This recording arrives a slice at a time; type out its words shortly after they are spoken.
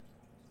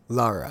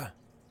Lara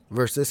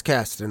versus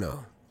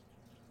Castano.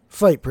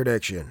 Fight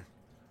prediction.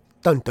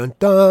 Dun dun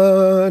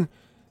dun.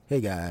 Hey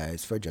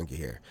guys, Fight Junkie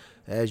here.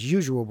 As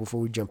usual,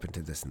 before we jump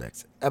into this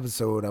next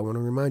episode, I want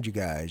to remind you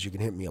guys you can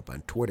hit me up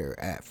on Twitter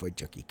at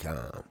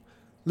FightJunkieCom.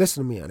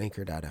 Listen to me on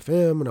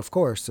Anchor.fm, and of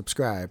course,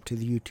 subscribe to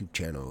the YouTube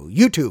channel,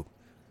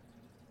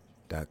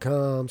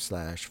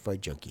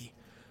 YouTube.com/FightJunkie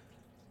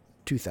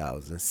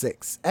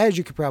 2006. As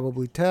you can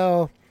probably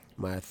tell,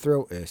 my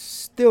throat is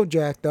still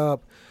jacked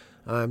up.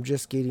 I'm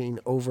just getting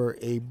over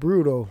a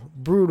brutal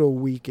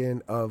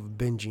weekend of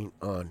binging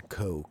on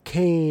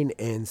cocaine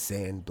and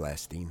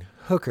sandblasting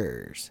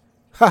hookers.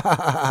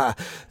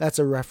 That's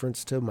a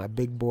reference to my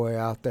big boy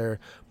out there,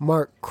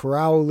 Mark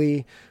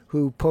Crowley,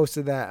 who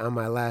posted that on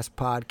my last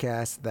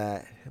podcast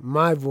that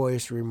my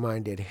voice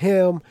reminded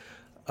him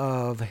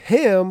of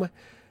him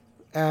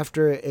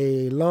after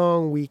a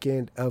long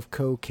weekend of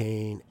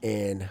cocaine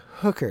and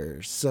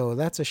hookers. So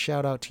that's a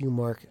shout out to you,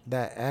 Mark.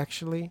 That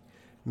actually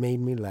made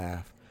me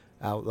laugh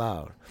out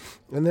loud.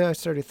 And then I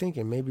started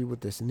thinking, maybe with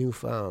this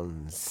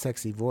newfound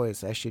sexy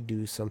voice, I should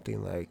do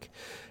something like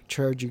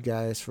charge you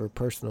guys for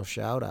personal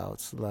shout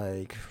outs,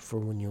 like for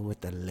when you're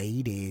with the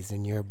ladies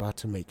and you're about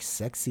to make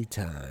sexy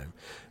time.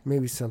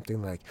 Maybe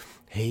something like,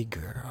 hey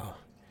girl,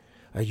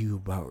 are you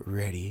about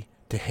ready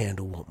to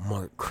handle what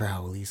Mark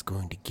Crowley's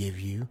going to give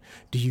you?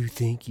 Do you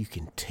think you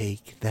can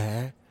take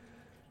that?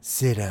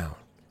 Sit down,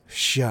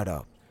 shut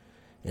up,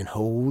 and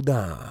hold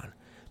on,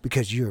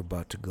 because you're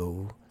about to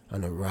go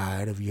on a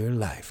ride of your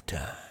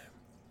lifetime.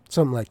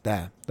 Something like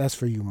that. That's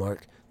for you,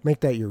 Mark.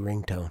 Make that your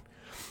ringtone.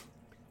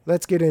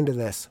 Let's get into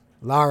this.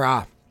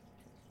 Lara,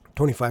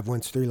 25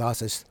 wins, 3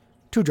 losses,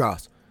 2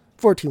 draws,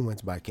 14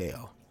 wins by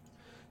KO.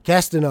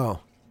 Castano,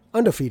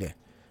 undefeated,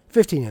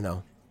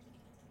 15-0,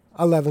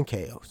 11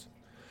 KOs.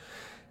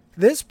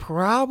 This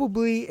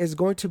probably is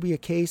going to be a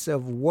case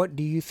of what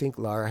do you think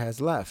Lara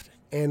has left?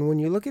 And when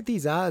you look at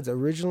these odds,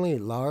 originally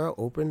Lara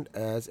opened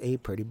as a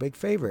pretty big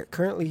favorite.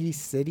 Currently, he's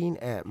sitting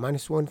at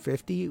minus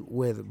 150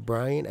 with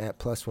Bryan at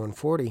plus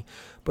 140.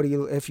 But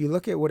if you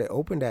look at what it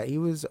opened at, he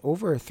was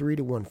over a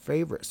 3-1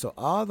 favorite. So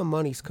all the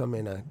money's come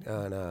in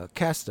on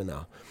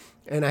Castano.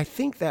 And I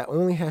think that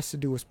only has to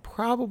do with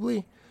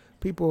probably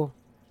people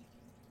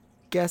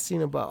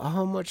guessing about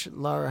how much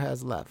Lara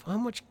has left, how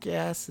much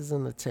gas is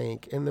in the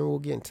tank, and then we'll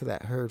get into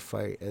that Hurd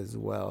fight as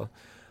well.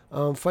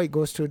 Fight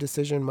goes to a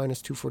decision,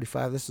 minus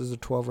 245. This is a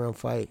 12-round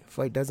fight.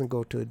 Fight doesn't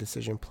go to a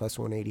decision, plus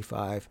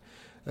 185.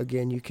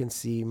 Again, you can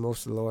see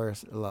most of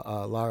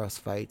Lara's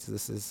fights.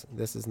 This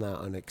is not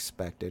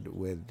unexpected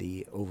with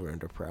the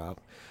over-under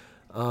prop.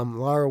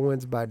 Lara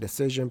wins by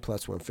decision,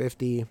 plus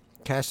 150.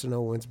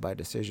 Castano wins by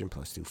decision,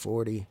 plus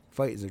 240.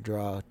 Fight is a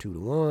draw,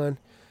 2-1.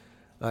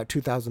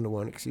 2,000 to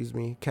 1, excuse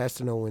me.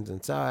 Castano wins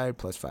inside,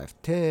 plus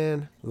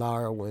 510.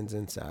 Lara wins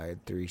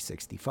inside,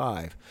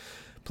 365,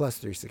 plus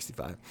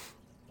 365.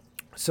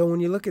 So when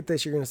you look at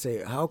this, you're going to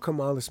say, how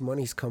come all this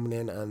money's coming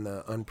in on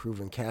the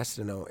unproven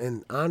Castano?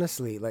 And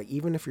honestly, like,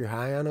 even if you're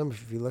high on him,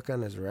 if you look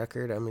on his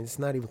record, I mean, it's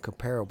not even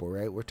comparable,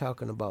 right? We're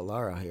talking about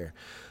Lara here.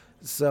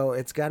 So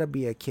it's got to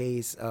be a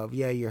case of,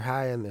 yeah, you're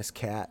high on this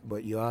cat,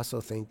 but you also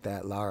think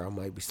that Lara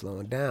might be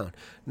slowing down.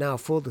 Now,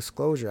 full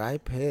disclosure, I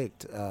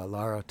picked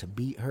Lara to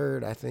beat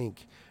Hurd. I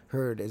think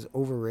Hurd is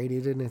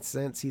overrated in a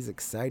sense. He's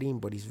exciting,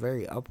 but he's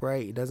very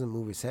upright. He doesn't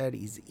move his head.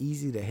 He's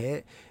easy to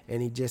hit,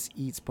 and he just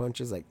eats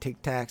punches like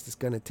Tic Tacs. It's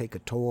going to take a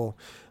toll.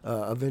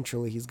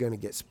 Eventually, he's going to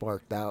get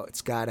sparked out.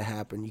 It's got to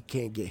happen. You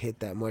can't get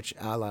hit that much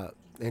a la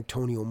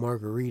Antonio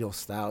Margarito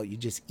style. You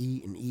just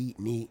eat and eat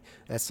and eat.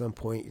 At some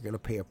point, you're going to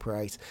pay a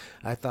price.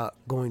 I thought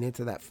going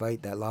into that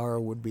fight that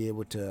Lara would be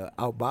able to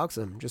outbox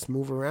him, just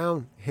move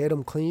around, hit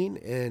him clean,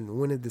 and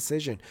win a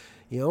decision.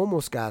 He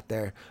almost got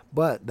there,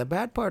 but the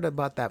bad part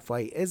about that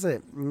fight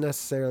isn't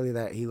necessarily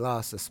that he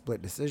lost a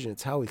split decision.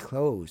 It's how he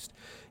closed.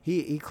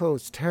 He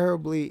closed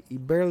terribly. He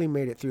barely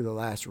made it through the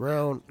last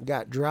round,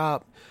 got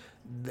dropped.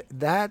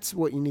 That's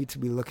what you need to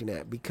be looking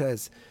at,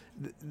 because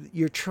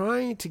you're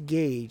trying to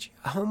gauge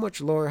how much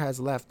Lara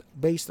has left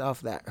based off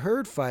that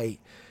Hurd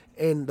fight,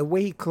 and the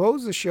way he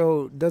closed the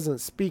show doesn't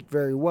speak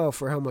very well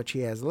for how much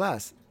he has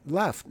left.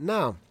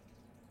 Now,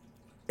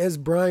 is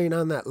Bryan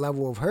on that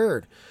level of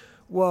Hurd?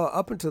 Well,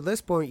 up until this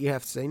point, you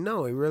have to say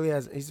no.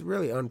 He's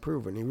really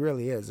unproven. He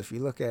really is. If you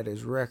look at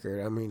his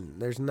record, I mean,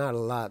 there's not a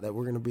lot that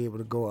we're going to be able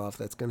to go off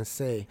that's going to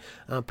say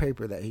on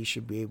paper that he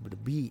should be able to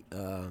beat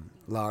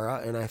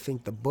Lara. And I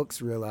think the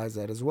books realize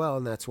that as well,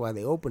 and that's why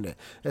they opened it.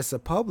 It's the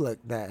public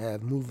that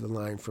have moved the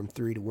line from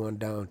 3-1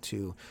 down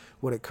to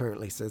what it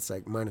currently sits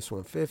like minus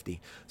 150.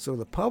 So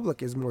the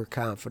public is more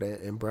confident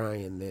in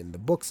Bryan than the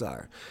books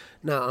are.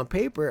 Now, on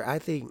paper, I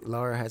think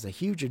Lara has a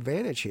huge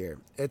advantage here.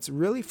 It's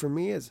really, for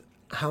me, is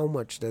how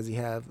much does he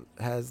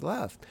has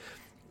left.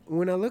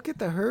 When I look at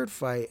the Hurd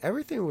fight,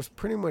 everything was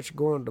pretty much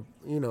going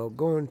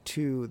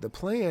to the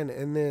plan,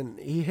 and then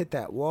he hit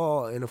that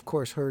wall, and of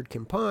course Hurd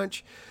can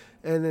punch,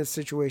 and then a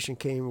situation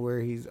came where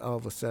he's all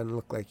of a sudden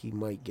looked like he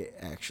might get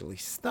actually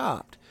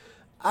stopped.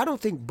 I don't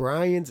think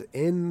Bryan's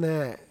in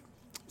that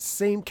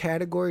same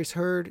category as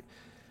Hurd.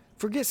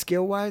 Forget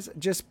skill-wise,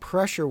 just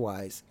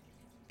pressure-wise.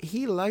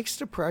 he likes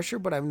to pressure,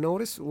 but I've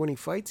noticed when he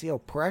fights, he'll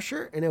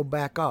pressure and he'll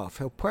back off.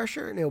 He'll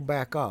pressure and he'll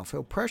back off.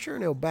 He'll pressure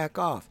and he'll back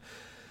off.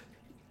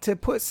 To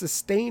put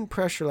sustained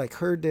pressure like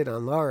Hurd did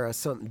on Lara is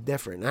something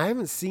different. And I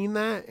haven't seen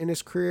that in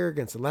his career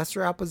against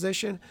lesser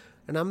opposition,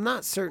 and I'm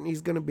not certain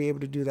he's going to be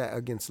able to do that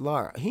against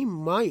Lara. He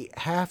might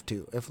have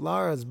to. If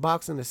Lara is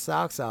boxing his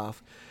socks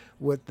off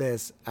with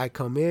this, I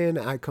come in,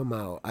 I come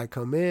out, I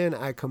come in,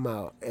 I come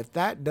out. If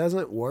that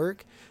doesn't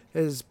work,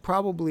 his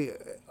probably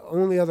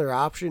only other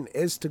option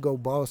is to go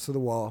balls to the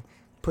wall,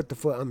 put the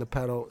foot on the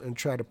pedal, and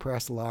try to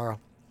press Lara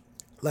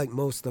like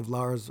most of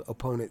Lara's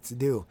opponents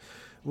do.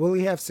 Will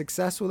he have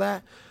success with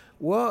that?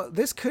 Well,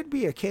 this could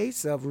be a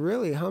case of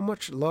really how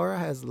much Lara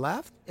has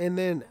left and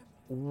then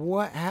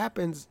what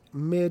happens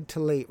mid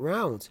to late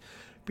rounds.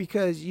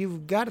 Because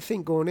you've got to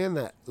think going in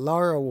that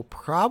Lara will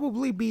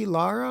probably be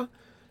Lara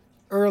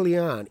early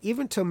on.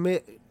 Even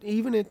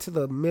into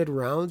the mid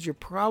rounds, you're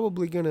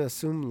probably going to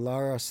assume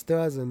Lara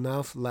still has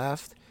enough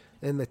left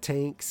in the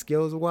tank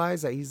skills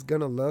wise that he's going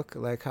to look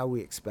like how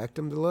we expect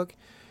him to look.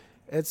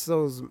 It's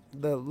the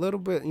little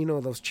bit,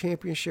 those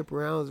championship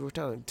rounds, we're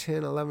talking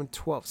 10, 11,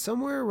 12,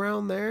 somewhere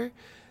around there,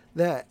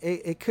 that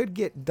it could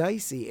get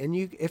dicey. And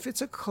if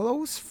it's a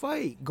close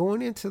fight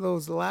going into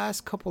those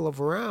last couple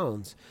of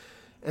rounds,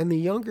 and the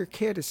younger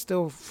kid is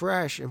still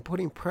fresh and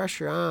putting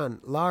pressure on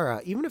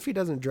Lara, even if he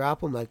doesn't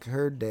drop him like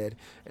Hurd did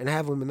and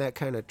have him in that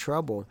kind of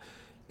trouble,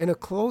 in a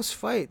close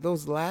fight,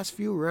 those last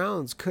few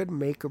rounds could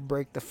make or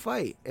break the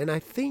fight. And I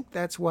think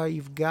that's why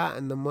you've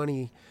gotten the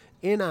money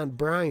in on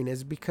Bryan,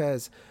 is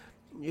because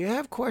you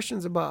have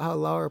questions about how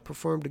Lara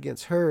performed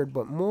against Hurd,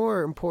 but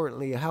more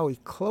importantly, how he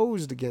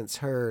closed against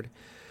Hurd.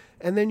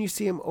 And then you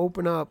see him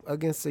open up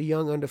against a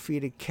young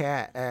undefeated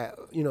cat at,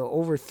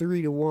 over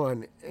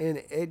 3-1.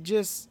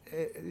 And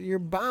you're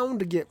bound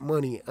to get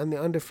money on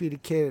the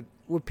undefeated kid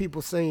with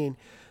people saying,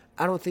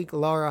 I don't think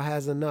Lara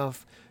has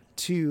enough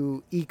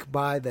to eke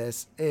by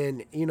this.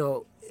 And,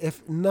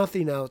 if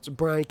nothing else,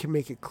 Bryan can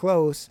make it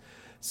close.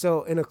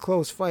 So in a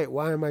close fight,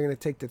 why am I going to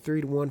take the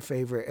 3-1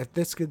 favorite if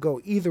this could go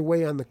either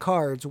way on the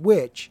cards,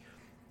 which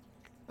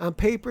on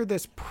paper,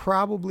 this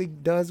probably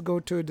does go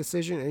to a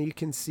decision, and you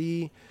can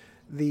see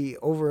the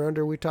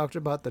over-under. We talked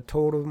about the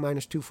total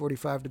minus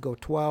 245 to go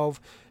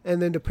 12,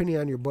 and then depending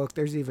on your book,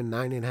 there's even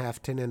 9.5,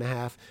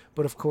 10.5,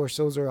 but of course,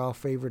 those are all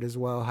favored as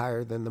well,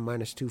 higher than the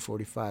minus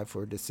 245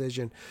 for a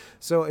decision.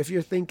 So if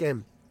you're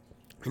thinking,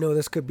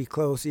 this could be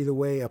close either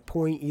way, a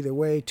point either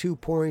way, 2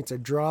 points, a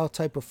draw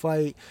type of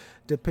fight,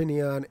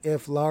 depending on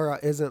if Lara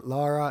isn't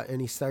Lara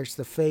and he starts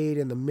to fade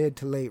in the mid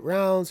to late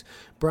rounds.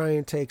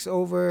 Bryan takes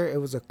over. It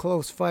was a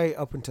close fight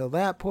up until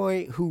that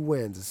point. Who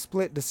wins? A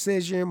split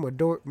decision,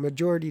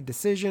 majority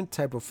decision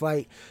type of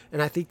fight.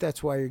 And I think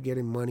that's why you're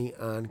getting money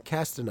on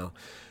Castano.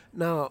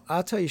 Now,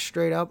 I'll tell you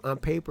straight up, on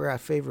paper, I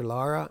favor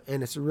Lara,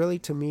 and it's really,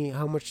 to me,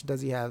 how much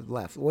does he have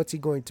left? What's he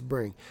going to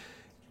bring?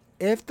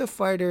 If the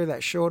fighter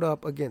that showed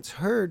up against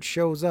Hurd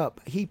shows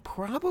up, he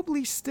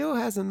probably still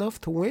has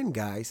enough to win,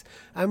 guys.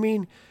 I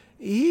mean,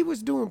 he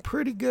was doing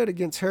pretty good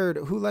against Hurd,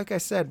 who, like I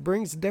said,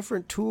 brings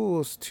different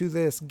tools to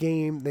this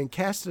game than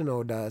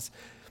Castano does,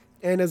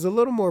 and is a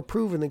little more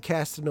proven than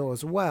Castano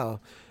as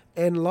well.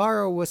 And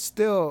Lara was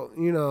still,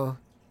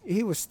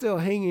 he was still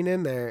hanging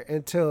in there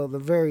until the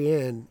very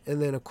end,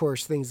 and then, of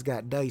course, things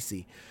got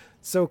dicey.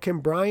 So can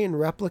Bryan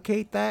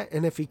replicate that?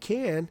 And if he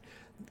can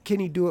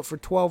he do it for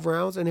 12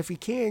 rounds? And if he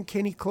can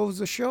he close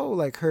the show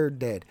like Hurd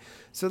did?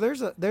 So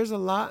there's a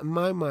lot in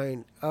my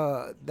mind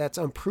that's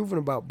unproven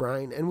about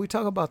Bryan. And we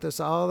talk about this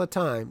all the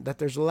time, that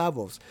there's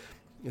levels.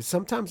 And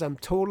sometimes I'm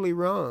totally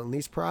wrong.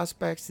 These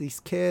prospects,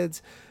 these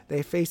kids,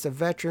 they face a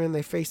veteran.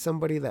 They face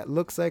somebody that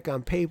looks like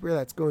on paper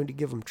that's going to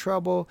give them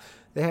trouble.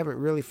 They haven't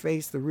really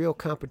faced the real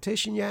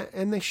competition yet,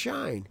 and they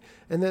shine.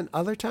 And then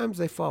other times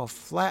they fall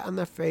flat on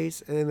their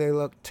face, and they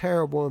look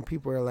terrible, and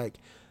people are like,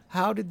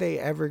 how did they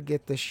ever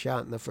get this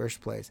shot in the first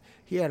place?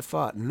 He had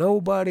fought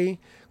nobody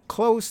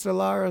close to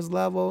Lara's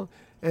level,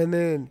 and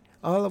then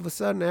all of a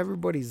sudden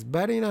everybody's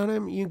betting on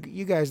him. You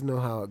guys know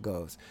how it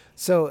goes.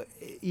 So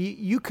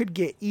you could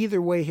get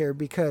either way here,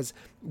 because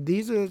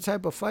these are the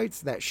type of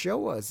fights that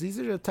show us. These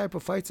are the type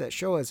of fights that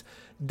show us,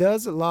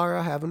 does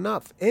Lara have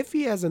enough? If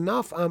he has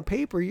enough on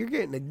paper, you're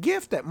getting a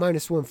gift at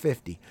minus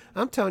 150.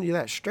 I'm telling you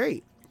that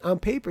straight. On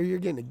paper, you're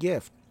getting a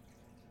gift.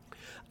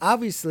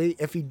 Obviously,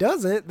 if he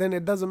doesn't, then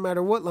it doesn't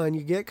matter what line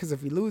you get, because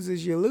if he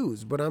loses, you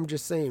lose. But I'm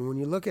just saying, when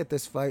you look at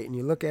this fight and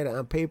you look at it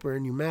on paper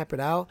and you map it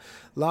out,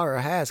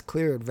 Lara has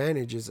clear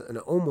advantages in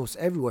almost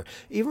everywhere.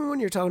 Even when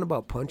you're talking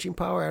about punching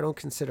power, I don't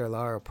consider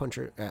Lara a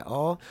puncher at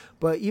all.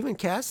 But even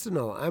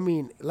Castano, I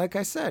mean, like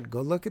I said,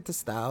 go look at the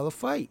style of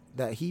fight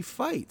that he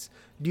fights.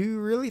 Do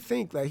you really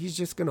think that he's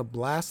just going to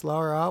blast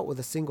Lara out with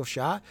a single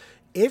shot?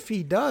 if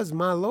he does,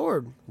 my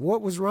lord,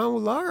 what was wrong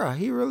with Lara?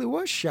 He really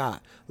was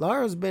shot.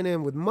 Lara's been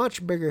in with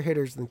much bigger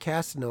hitters than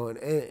Castano,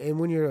 and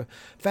when you're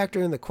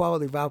factoring in the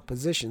quality of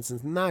oppositions,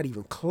 it's not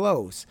even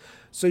close.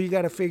 So you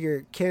got to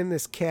figure, can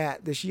this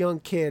young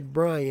kid,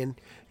 Brian,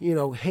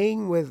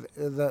 hang with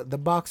the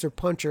boxer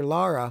puncher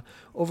Lara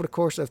over the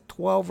course of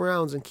 12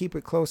 rounds and keep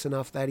it close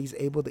enough that he's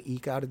able to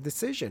eke out a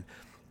decision?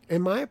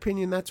 In my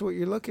opinion, that's what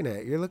you're looking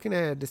at. You're looking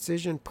at a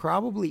decision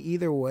probably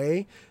either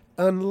way,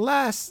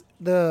 unless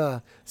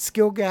the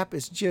skill gap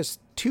is just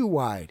too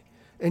wide.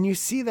 And you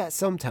see that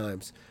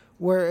sometimes,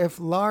 where if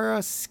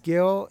Lara's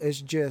skill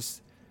is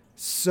just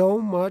so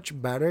much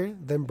better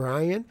than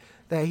Brian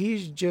that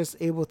he's just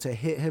able to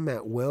hit him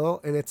at will,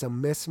 and it's a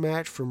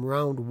mismatch from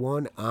round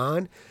one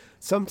on,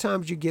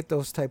 sometimes you get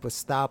those type of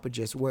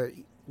stoppages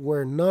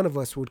where none of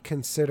us would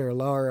consider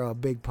Lara a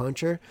big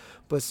puncher,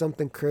 but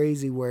something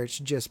crazy where it's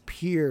just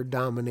pure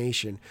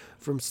domination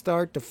from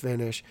start to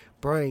finish.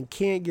 Brian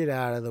can't get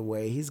out of the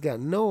way. He's got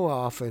no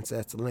offense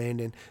that's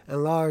landing,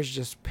 and Lara's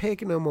just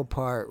picking them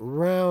apart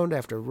round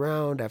after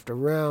round after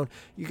round.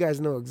 You guys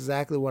know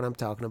exactly what I'm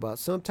talking about.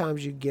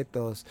 Sometimes you get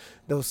those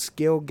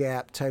skill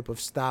gap type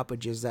of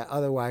stoppages that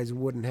otherwise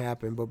wouldn't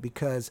happen, but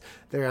because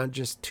they're on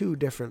just two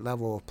different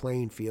level of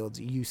playing fields,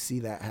 you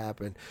see that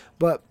happen.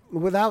 But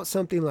without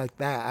something like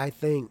that, I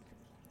think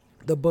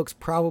the books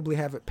probably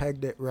haven't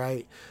pegged it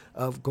right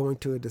of going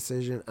to a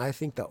decision. I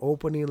think the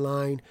opening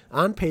line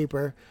on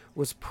paper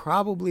was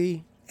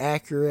probably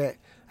accurate.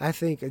 I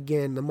think,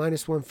 again, the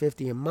minus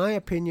 150, in my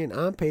opinion,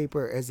 on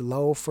paper is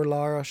low for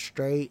Lara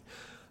straight.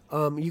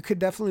 You could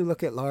definitely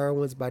look at Lara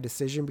wins by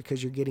decision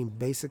because you're getting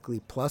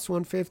basically plus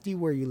 150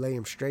 where you lay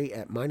him straight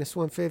at minus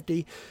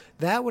 150.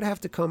 That would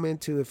have to come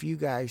into if you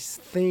guys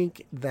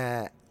think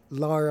that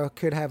Lara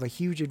could have a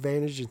huge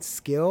advantage in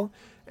skill,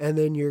 and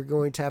then you're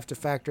going to have to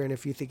factor in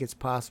if you think it's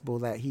possible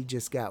that he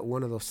just got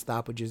one of those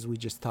stoppages we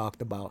just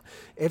talked about.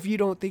 If you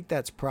don't think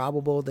that's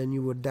probable, then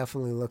you would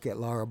definitely look at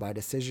Lara by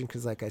decision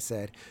because, like I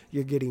said,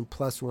 you're getting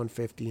plus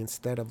 150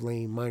 instead of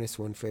laying minus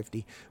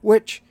 150,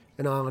 which,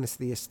 in all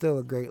honesty, is still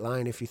a great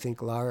line if you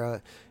think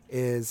Lara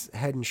is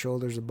head and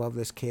shoulders above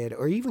this kid,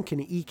 or even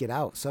can eke it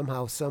out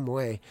somehow, some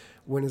way,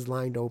 when it's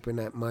lined open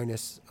at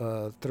minus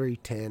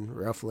 310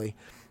 roughly.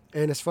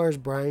 And as far as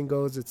Brian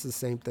goes, it's the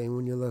same thing.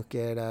 When you look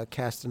at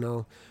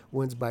Castano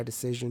wins by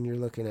decision, you're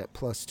looking at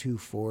plus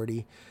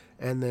 240.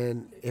 And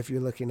then if you're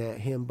looking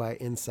at him by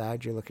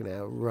inside, you're looking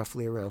at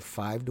roughly around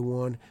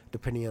 5-1,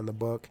 depending on the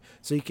book.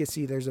 So you can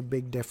see there's a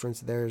big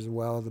difference there as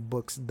well. The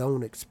books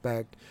don't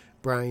expect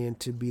Brian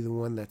to be the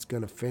one that's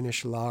going to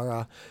finish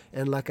Lara.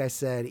 And like I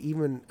said,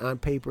 even on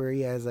paper,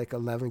 he has like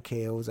 11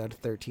 KOs out of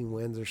 13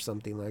 wins or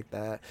something like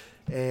that.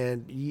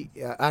 And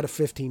out of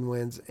 15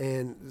 wins.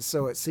 And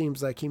so it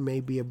seems like he may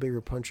be a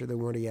bigger puncher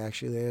than what he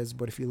actually is.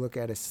 But if you look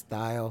at his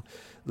style,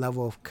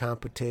 level of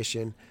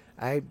competition,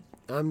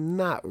 I'm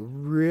not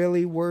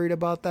really worried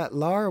about that.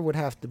 Lara would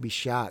have to be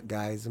shot,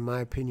 guys, in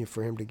my opinion,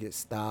 for him to get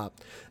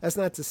stopped. That's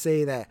not to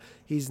say that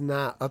he's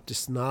not up to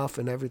snuff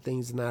and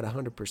everything's not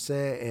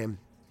 100% and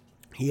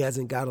he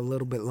hasn't got a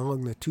little bit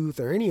long in the tooth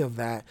or any of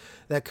that.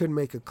 That could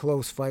make a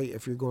close fight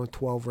if you're going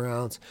 12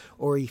 rounds.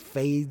 Or he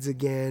fades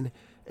again,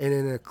 and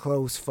in a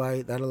close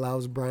fight that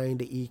allows Brian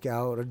to eke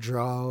out a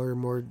draw or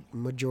more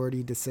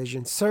majority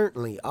decision.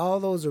 Certainly,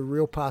 all those are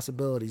real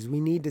possibilities. We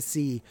need to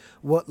see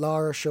what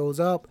Lara shows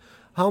up,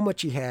 how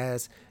much he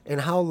has,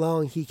 and how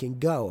long he can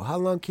go. How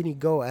long can he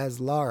go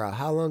as Lara?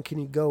 How long can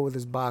he go with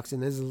his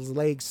boxing? Is his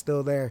legs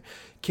still there?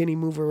 Can he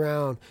move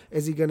around?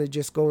 Is he going to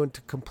just go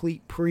into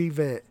complete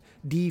prevent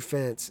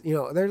defense?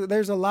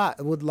 There's a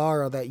lot with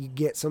Lara that you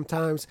get.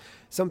 Sometimes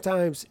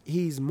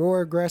he's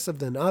more aggressive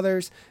than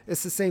others.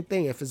 It's the same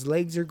thing. If his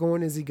legs are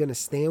going, is he going to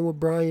stand with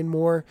Brian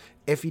more?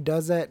 If he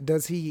does that,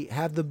 does he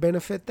have the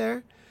benefit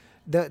there?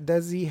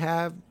 Does he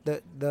have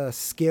the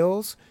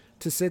skills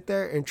to sit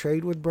there and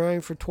trade with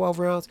Brian for 12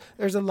 rounds?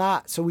 There's a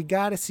lot. So we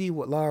got to see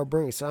what Lara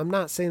brings. So I'm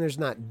not saying there's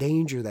not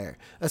danger there,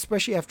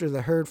 especially after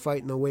the Hurd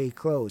fight and the way he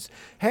closed.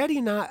 Had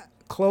he not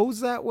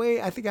closed that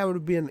way, I think I would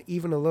have been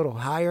even a little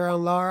higher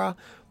on Lara.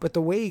 But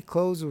the way he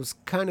closed was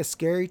kind of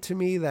scary to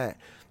me that,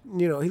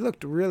 he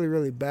looked really,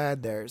 really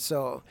bad there.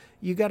 So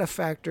you got to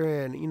factor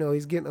in,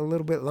 he's getting a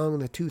little bit long in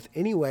the tooth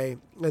anyway.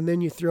 And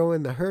then you throw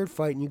in the Hurd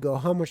fight and you go,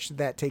 how much did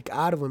that take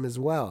out of him as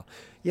well?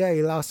 Yeah,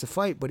 he lost the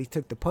fight, but he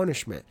took the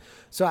punishment.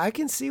 So I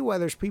can see why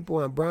there's people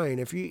on Brian.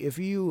 If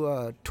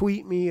you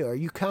tweet me or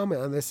you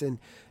comment on this and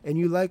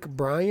you like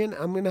Brian,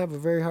 I'm going to have a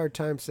very hard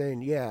time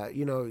saying, yeah,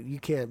 you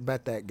can't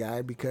bet that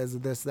guy because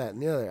of this, that,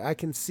 and the other. I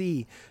can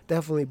see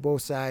definitely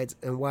both sides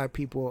and why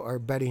people are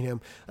betting him,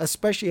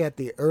 especially at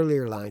the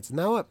earlier lines.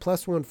 Now at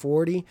plus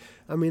 140,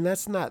 I mean,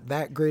 that's not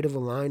that great of a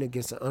line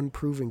against an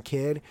unproven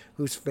kid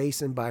who's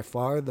facing by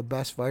far the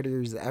best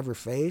fighter he's ever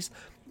faced.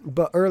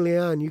 But early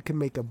on, you can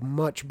make a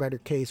much better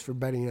case for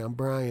betting on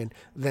Brian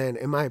than,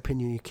 in my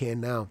opinion, you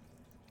can now.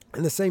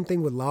 And the same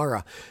thing with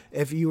Lara.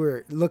 If you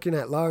were looking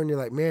at Lara and you're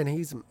like, man,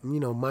 he's,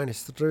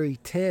 minus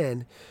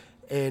 310,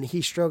 and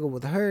he struggled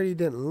with hurt. He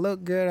didn't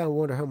look good. I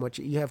wonder how much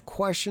you have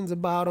questions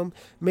about him.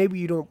 Maybe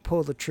you don't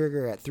pull the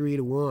trigger at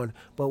 3-1,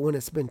 but when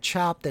it's been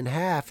chopped in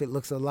half, it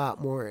looks a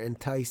lot more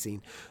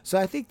enticing. So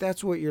I think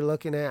that's what you're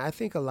looking at. I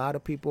think a lot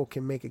of people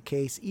can make a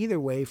case either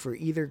way for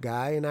either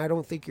guy, and I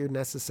don't think you're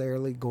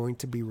necessarily going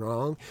to be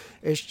wrong.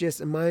 It's just,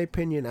 in my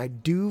opinion, I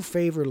do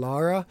favor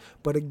Lara,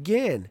 but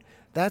again,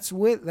 that's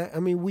with, I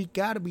mean, we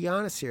got to be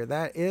honest here.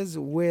 That is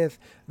with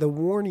the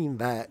warning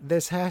that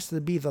this has to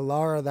be the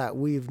Lara that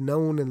we've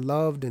known and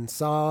loved and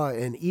saw,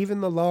 and even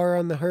the Lara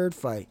on the Herd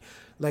fight.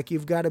 Like,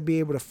 you've got to be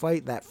able to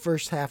fight that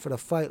first half of the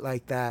fight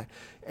like that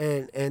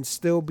and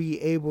still be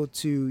able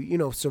to, you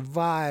know,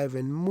 survive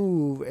and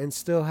move and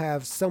still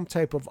have some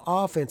type of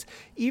offense.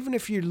 Even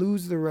if you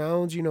lose the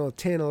rounds, you know,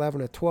 10,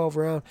 11, or 12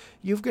 round,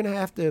 you're going to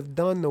have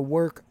done the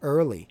work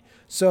early.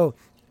 So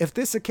if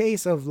this is a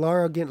case of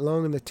Lara getting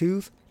long in the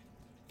tooth,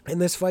 and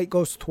this fight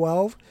goes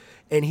 12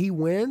 and he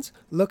wins,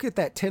 look at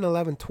that 10,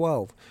 11,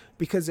 12.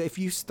 Because if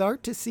you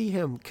start to see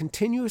him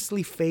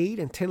continuously fade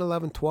in 10,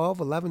 11,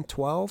 12, 11,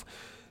 12,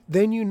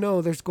 then you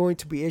know there's going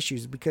to be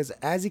issues, because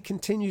as he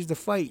continues to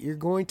fight, you're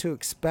going to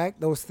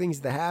expect those things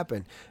to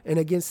happen. And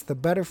against the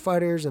better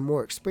fighters and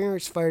more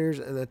experienced fighters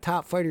and the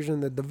top fighters in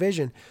the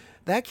division,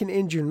 that can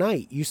end your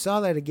night. You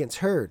saw that against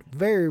Herd.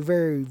 Very,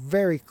 very,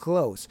 very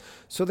close.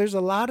 So there's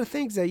a lot of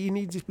things that you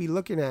need to be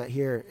looking at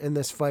here in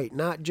this fight,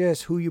 not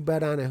just who you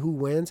bet on and who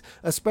wins,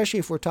 especially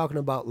if we're talking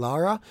about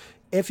Lara.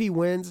 If he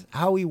wins,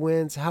 how he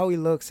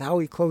looks, how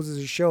he closes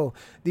his show.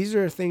 These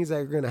are things that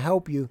are going to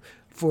help you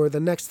for the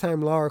next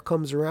time Lara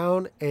comes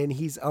around and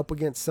he's up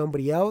against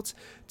somebody else,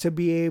 to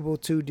be able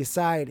to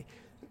decide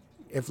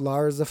if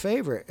Lara's the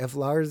favorite, if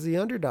Lara's the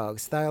underdog.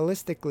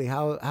 Stylistically,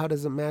 how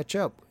does it match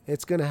up?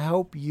 It's going to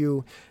help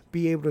you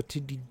be able to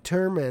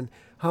determine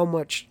how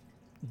much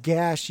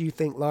gas you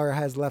think Lara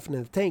has left in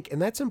the tank.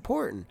 And that's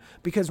important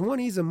because, one,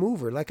 he's a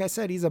mover. Like I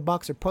said, he's a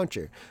boxer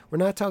puncher. We're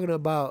not talking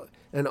about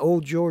an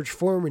old George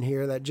Foreman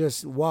here that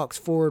just walks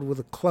forward with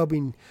a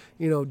clubbing,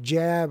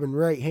 jab and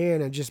right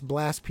hand and just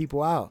blasts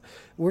people out.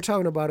 We're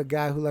talking about a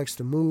guy who likes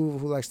to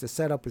move, who likes to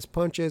set up his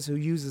punches, who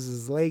uses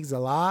his legs a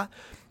lot.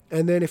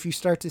 And then if you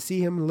start to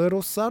see him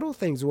little subtle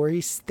things where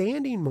he's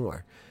standing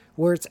more,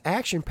 where it's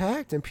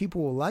action-packed and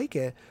people will like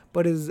it,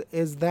 but is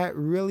that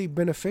really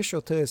beneficial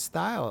to his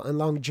style and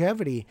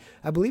longevity?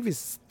 I believe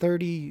he's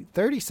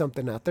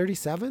 30-something now,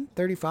 37,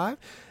 35.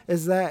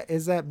 Is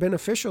that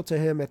beneficial to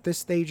him at this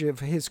stage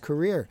of his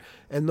career?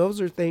 And those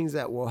are things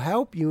that will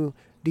help you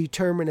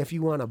determine if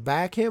you want to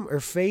back him or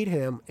fade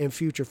him in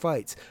future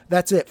fights.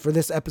 That's it for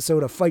this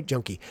episode of Fight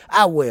Junkie.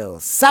 I will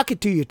sock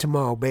it to you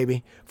tomorrow,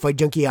 baby. Fight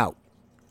Junkie out.